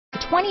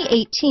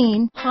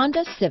2018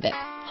 Honda Civic.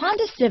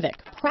 Honda Civic,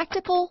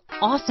 practical,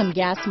 awesome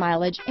gas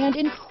mileage, and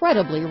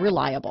incredibly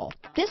reliable.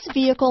 This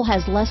vehicle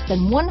has less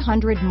than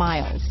 100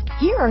 miles.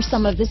 Here are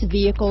some of this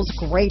vehicle's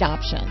great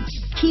options: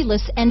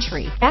 keyless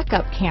entry,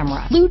 backup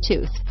camera,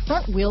 Bluetooth,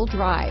 front wheel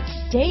drive,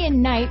 day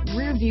and night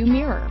rear view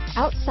mirror,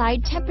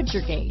 outside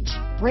temperature gauge,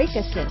 brake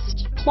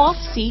assist, cloth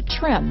seat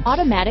trim,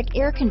 automatic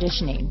air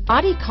conditioning,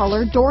 body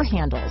color door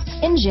handles,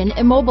 engine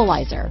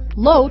immobilizer,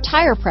 low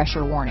tire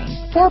pressure warning,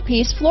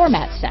 4-piece floor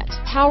mat set,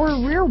 power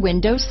rear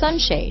window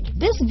sunshade.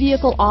 This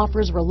vehicle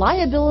offers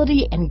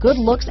reliability and good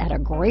looks at a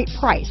great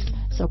price.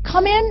 So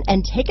come in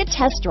and take a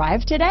test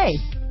drive today.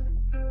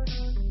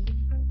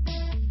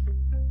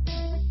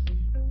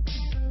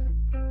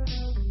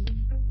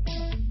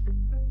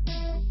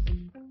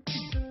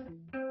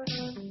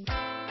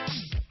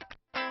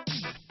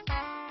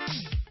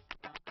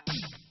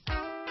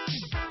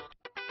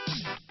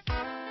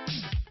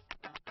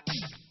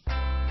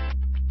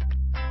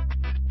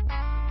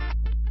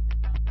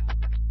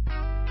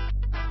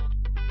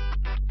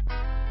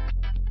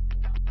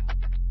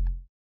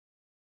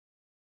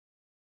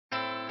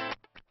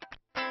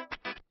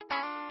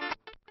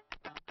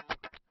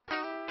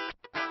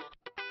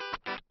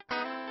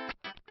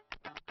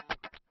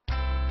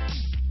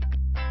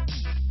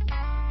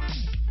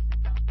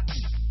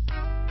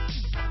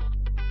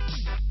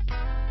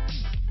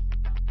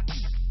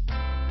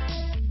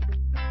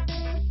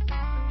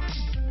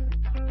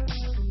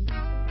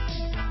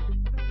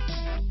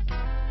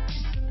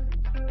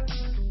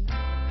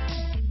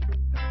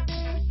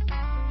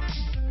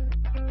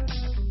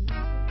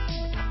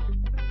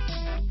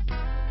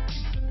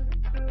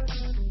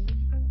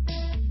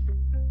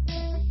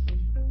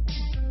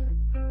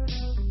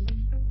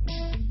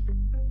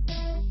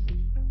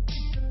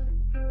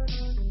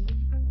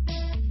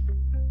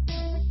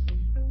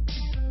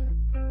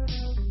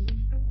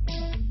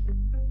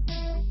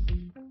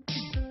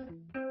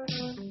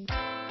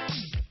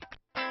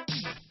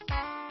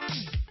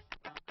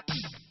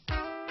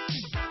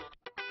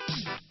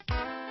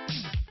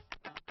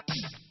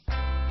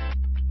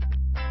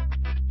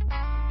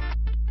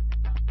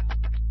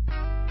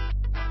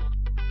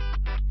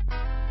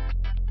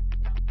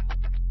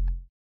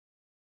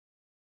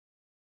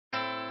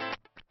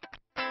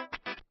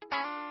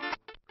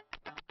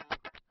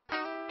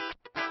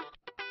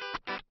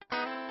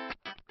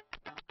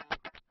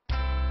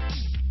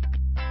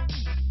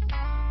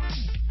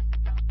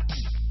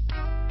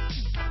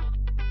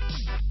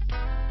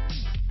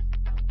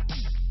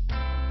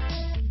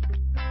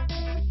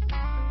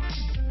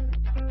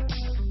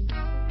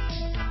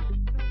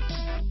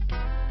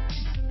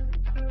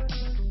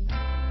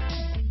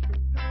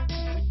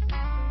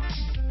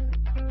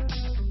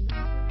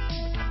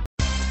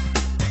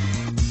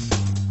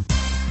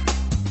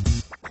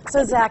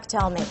 So Zach,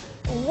 tell me,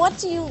 what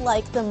do you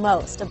like the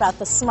most about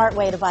the smart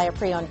way to buy a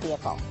pre-owned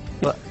vehicle?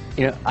 Well,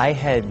 you know, I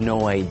had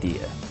no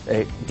idea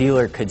a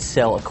dealer could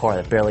sell a car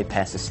that barely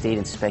passed a state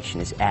inspection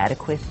is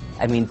adequate.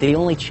 I mean, they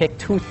only check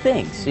two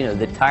things. You know,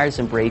 the tires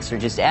and brakes are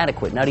just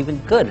adequate, not even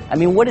good. I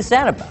mean, what is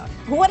that about?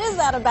 What is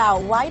that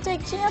about? Why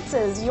take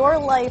chances? Your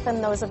life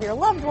and those of your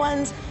loved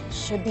ones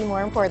should be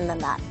more important than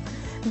that.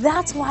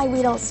 That's why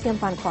we don't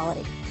skimp on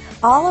quality.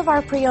 All of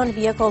our pre-owned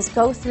vehicles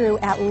go through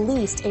at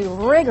least a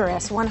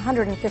rigorous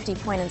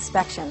 150-point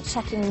inspection,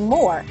 checking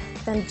more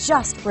than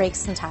just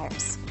brakes and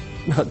tires.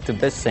 The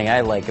best thing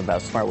I like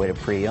about Smart Way to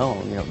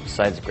Pre-Own, you know,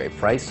 besides the great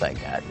price I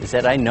got, is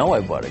that I know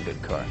I bought a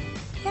good car.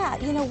 Yeah,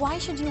 you know, why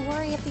should you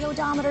worry if the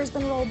odometer's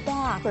been rolled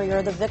back, or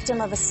you're the victim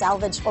of a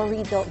salvaged or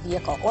rebuilt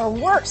vehicle, or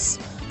worse,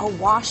 a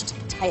washed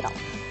title?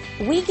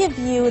 We give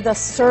you the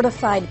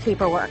certified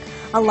paperwork,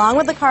 along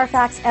with the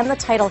Carfax and the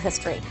title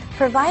history,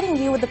 providing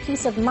you with the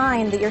peace of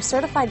mind that your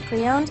certified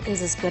pre-owned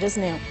is as good as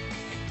new.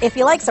 If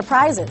you like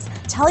surprises,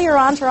 tell your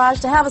entourage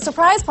to have a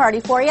surprise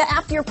party for you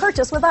after your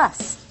purchase with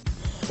us.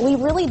 We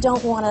really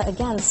don't want to,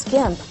 again,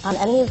 skimp on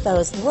any of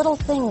those little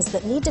things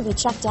that need to be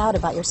checked out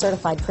about your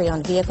certified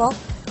pre-owned vehicle.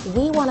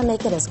 We want to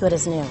make it as good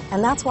as new,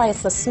 and that's why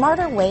it's the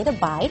smarter way to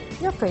buy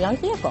your pre-owned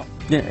vehicle.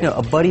 You know,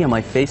 a buddy on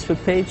my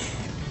Facebook page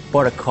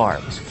bought a car.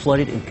 It was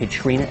flooded in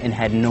Katrina and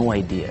had no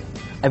idea.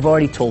 I've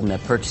already told him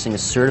that purchasing a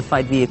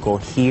certified vehicle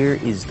here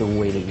is the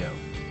way to go.